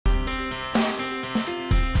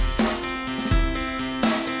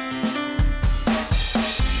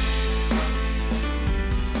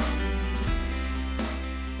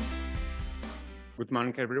Good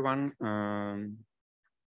morning, everyone.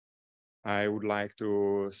 I would like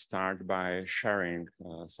to start by sharing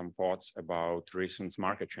some thoughts about recent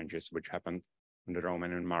market changes which happened in the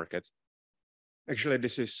Romanian market. Actually,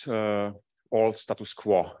 this is all status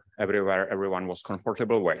quo everywhere. Everyone was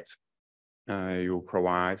comfortable with. You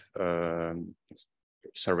provide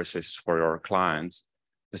services for your clients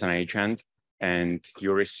as an agent, and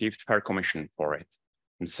you received fair commission for it.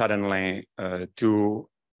 And suddenly, two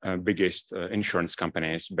biggest insurance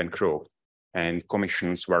companies bankrupt, and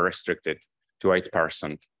commissions were restricted to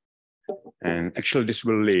 8%. And actually, this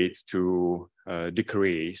will lead to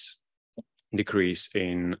decrease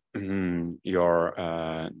in your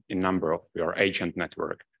in number of your agent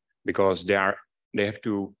network, because they have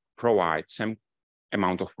to provide some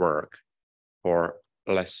amount of work for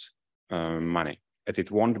less money. And it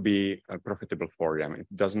won't be profitable for them. It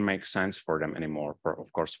doesn't make sense for them anymore,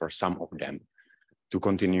 of course, for some of them to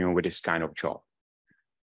continue with this kind of job.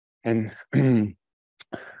 And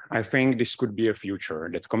I think this could be a future,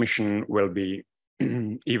 that commission will be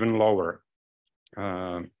even lower,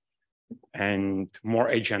 and more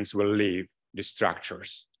agents will leave the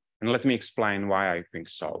structures. And let me explain why I think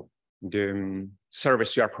so. The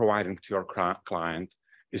service you are providing to your client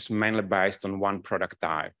is mainly based on one product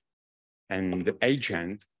type, and the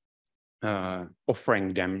agent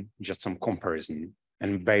offering them just some comparison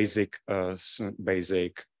and basic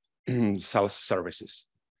sales services.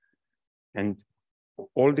 And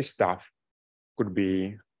all this stuff could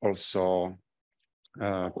be also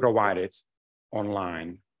provided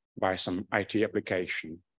online by some IT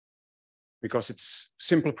application, because it's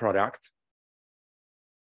simple product.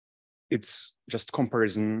 It's just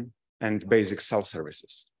comparison and basic sales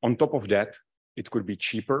services. On top of that, it could be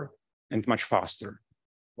cheaper and much faster.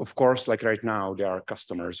 Of course, like right now, there are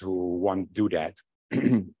customers who won't do that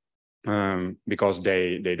because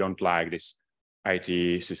they don't like this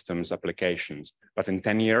IT systems applications. But in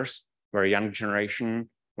 10 years, where a young generation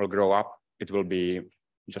will grow up, it will be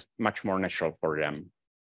just much more natural for them.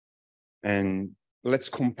 And let's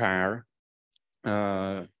compare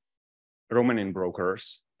Romanian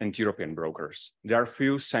brokers and European brokers. There are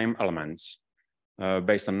few same elements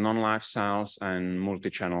based on non-life sales and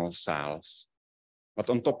multi-channel sales. But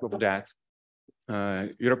on top of that,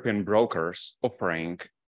 European brokers offering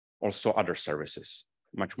also other services,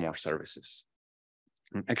 much more services.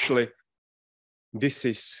 And actually, this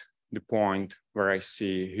is the point where I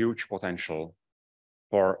see huge potential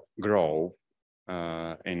for growth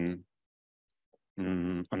on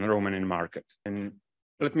the Romanian market. And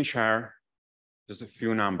let me share just a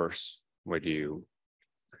few numbers with you.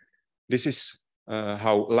 This is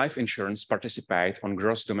how life insurance participate on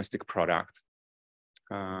gross domestic product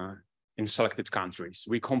in selected countries.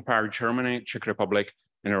 We compare Germany, Czech Republic,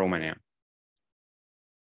 and Romania.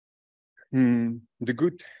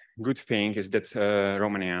 The good thing is that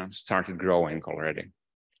Romania started growing already.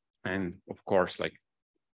 And of course, like,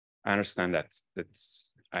 I understand that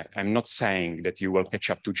I'm not saying that you will catch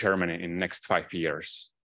up to Germany in the next 5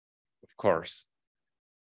 years, of course.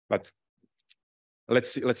 But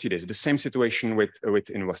let's see this. The same situation with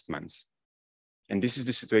investments. And this is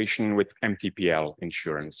the situation with MTPL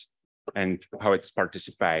insurance and how it's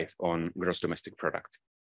participate on gross domestic product.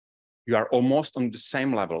 You are almost on the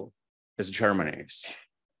same level as Germany is.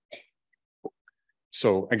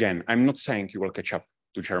 So again, I'm not saying you will catch up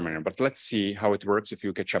to Germany, but let's see how it works if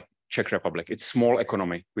you catch up Czech Republic. It's small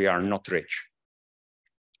economy. We are not rich.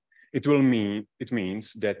 It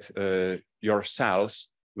means that your sales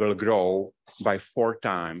will grow by 4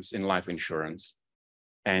 times in life insurance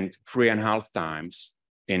and 3.5 times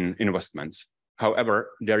in investments. However,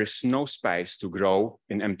 there is no space to grow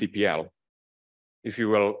in MTPL. If you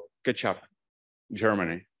will catch up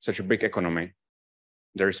Germany, such a big economy,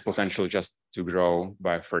 there is potential just to grow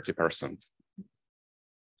by 30%.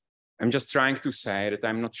 I'm just trying to say that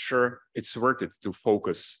I'm not sure it's worth it to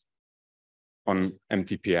focus on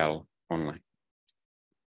MTPL only.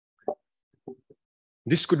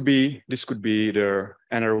 This could be the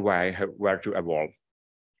another way where to evolve.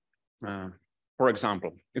 For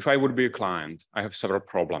example, if I would be a client, I have several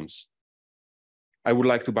problems. I would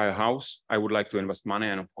like to buy a house, I would like to invest money,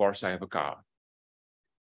 and of course I have a car.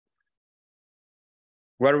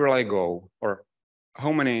 Where will I go, or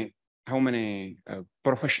how many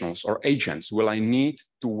professionals or agents will I need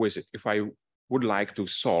to visit if I would like to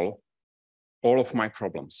solve all of my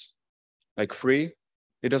problems? Like 3,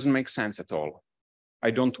 it doesn't make sense at all. I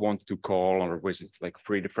don't want to call or visit like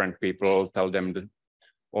 3 different people, tell them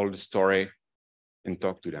all the story and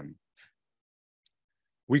talk to them.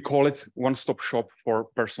 We call it one-stop shop for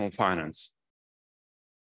personal finance.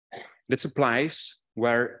 That's a place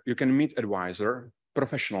where you can meet advisor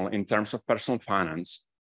professional in terms of personal finance,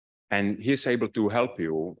 and he's able to help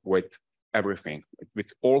you with everything, with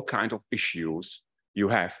all kinds of issues you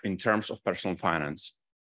have in terms of personal finance.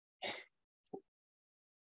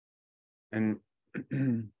 And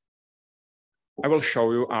I will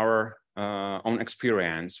show you our own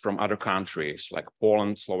experience from other countries like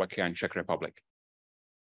Poland, Slovakia, and Czech Republic.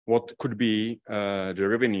 What could be the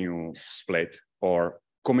revenue split or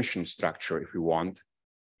commission structure, if you want,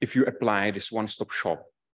 if you apply this one-stop shop,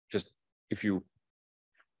 just if you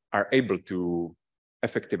are able to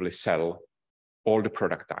effectively sell all the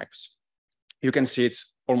product types. You can see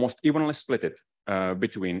it's almost evenly split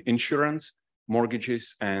between insurance,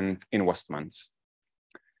 mortgages, and investments.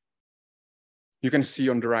 You can see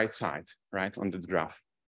on the right side, right, on the graph,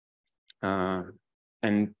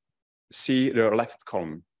 and see the left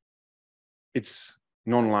column. It's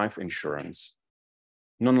non-life insurance.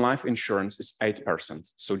 Non-life insurance is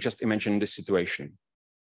 8%. So just imagine this situation.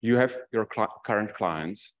 You have your current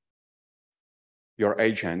clients, your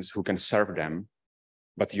agents who can serve them,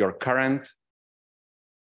 but your current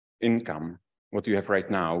income, what you have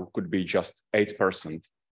right now, could be just 8%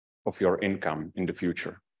 of your income in the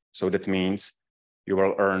future. So that means you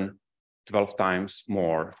will earn 12 times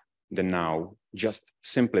more than now, just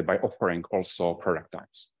simply by offering also product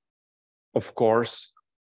types. Of course,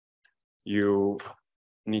 you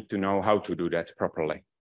need to know how to do that properly,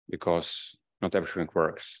 because not everything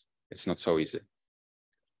works. It's not so easy.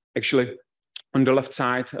 Actually, on the left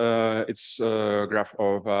side, it's a graph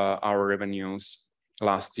of our revenues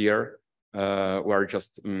last year, where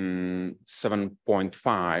just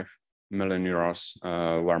 7.5 million euros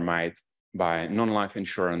were made by non-life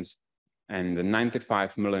insurance, and the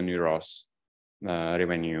 95 million euros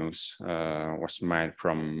revenues was made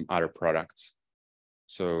from other products.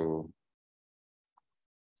 So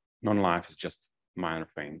non-life is just a minor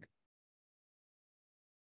thing.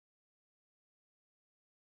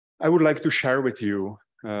 I would like to share with you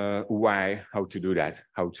how to do that,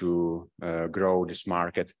 how to grow this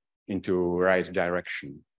market into right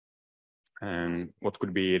direction, and what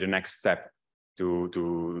could be the next step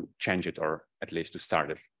to change it, or at least to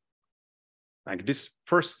start it. Like this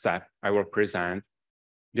first step I will present,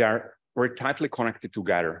 they are very tightly connected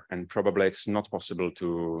together, and probably it's not possible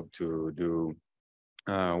to do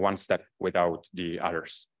one step without the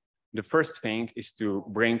others. The first thing is to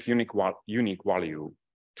bring unique value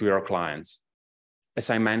to your clients. As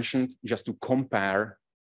I mentioned, just to compare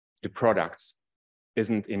the products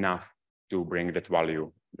isn't enough to bring that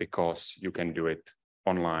value, because you can do it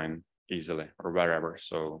online easily or wherever.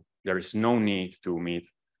 So there is no need to meet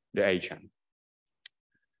the agent.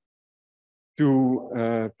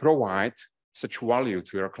 To provide such value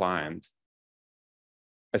to your client,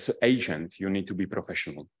 as an agent, you need to be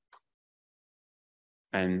professional.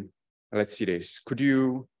 And let's see this. Could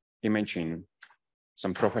you imagine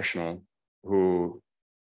some professional who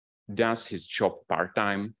does his job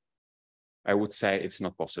part-time? I would say it's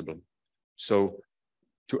not possible. So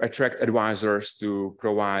to attract advisors to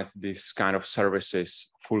provide this kind of services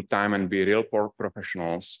full-time and be real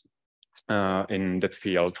professionals in that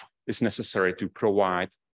field, is necessary to provide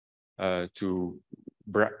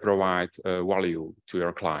value to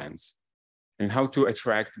your clients. And how to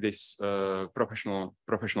attract this professional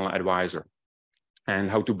advisor, and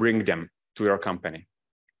how to bring them to your company.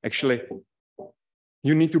 Actually,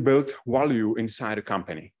 you need to build value inside a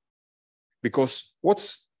company, because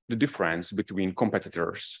what's the difference between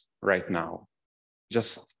competitors right now?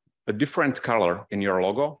 Just a different color in your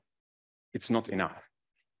logo, it's not enough.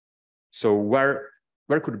 So where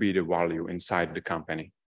could be the value inside the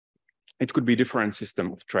company? It could be different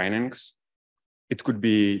system of trainings. It could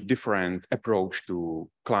be different approach to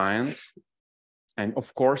clients. And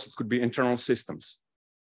of course, it could be internal systems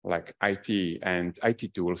like IT and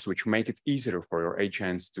IT tools, which make it easier for your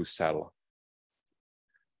agents to sell.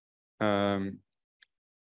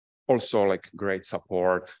 Also, like great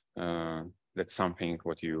support. That's something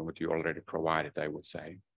what you already provided, I would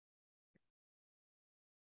say.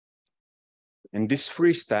 And these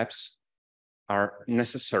 3 steps are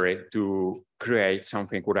necessary to create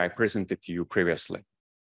something what I presented to you previously.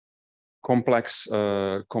 Complex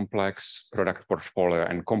product portfolio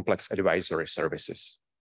and complex advisory services.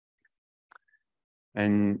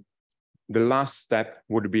 And the last step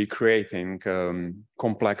would be creating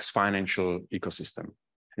complex financial ecosystem.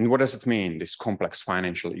 And what does it mean, this complex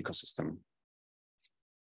financial ecosystem?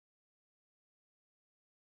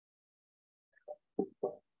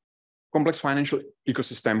 Complex financial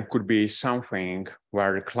ecosystem could be something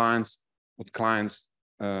where the clients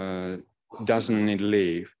doesn't need to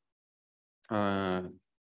leave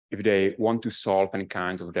if they want to solve any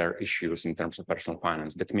kind of their issues in terms of personal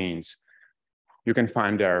finance. That means you can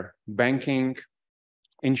find their banking,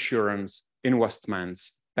 insurance,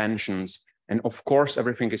 investments, pensions, and of course,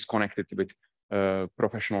 everything is connected with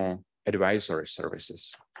professional advisory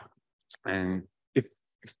services. And if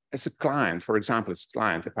as a client, for example, as a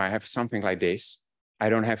client, if I have something like this, I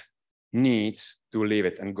don't have needs to leave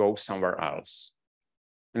it and go somewhere else.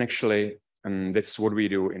 And actually, that's what we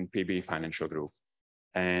do in PB Financial Group.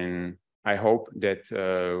 And I hope that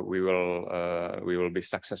we will be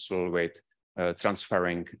successful with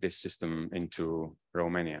transferring this system into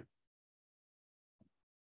Romania.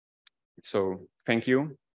 So thank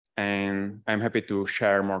you, and I'm happy to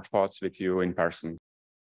share more thoughts with you in person.